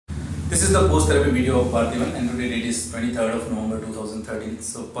This is the post-therapy video of Parthiban, and today date is 23rd of November 2013.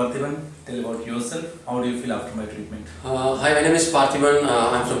 So Parthiban, tell about yourself. How do you feel after my treatment? Hi, my name is Parthiban.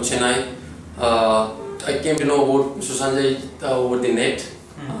 I'm from Chennai. I came to know about Mr. Sanjay over the net,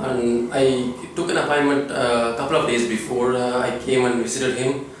 and I took an appointment a couple of days before I came and visited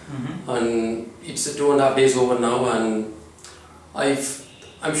him. And it's 2.5 days over now, and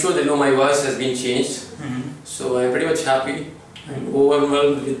I'm sure they know my voice has been changed. So I'm pretty much happy. I'm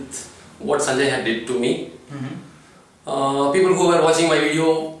overwhelmed with what Sanjay had did to me. People who are watching my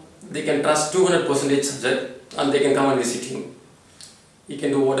video, they can trust 200% Sanjay, and they can come and visit him. He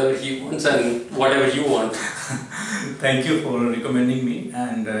can do whatever he wants and whatever you want. Thank you for recommending me.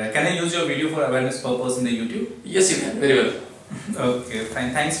 And can I use your video for awareness purpose in the YouTube? Yes, you can. Very well. Okay,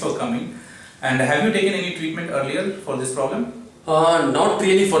 fine. Thanks for coming. And have you taken any treatment earlier for this problem? Not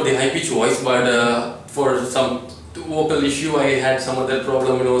really for the high pitch voice, but for some vocal issue, I had some other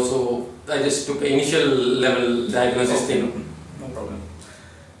problem, so I just took an initial level diagnosis thing. No problem.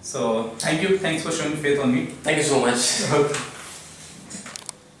 So, thank you. Thanks for showing faith on me. Thank you so much.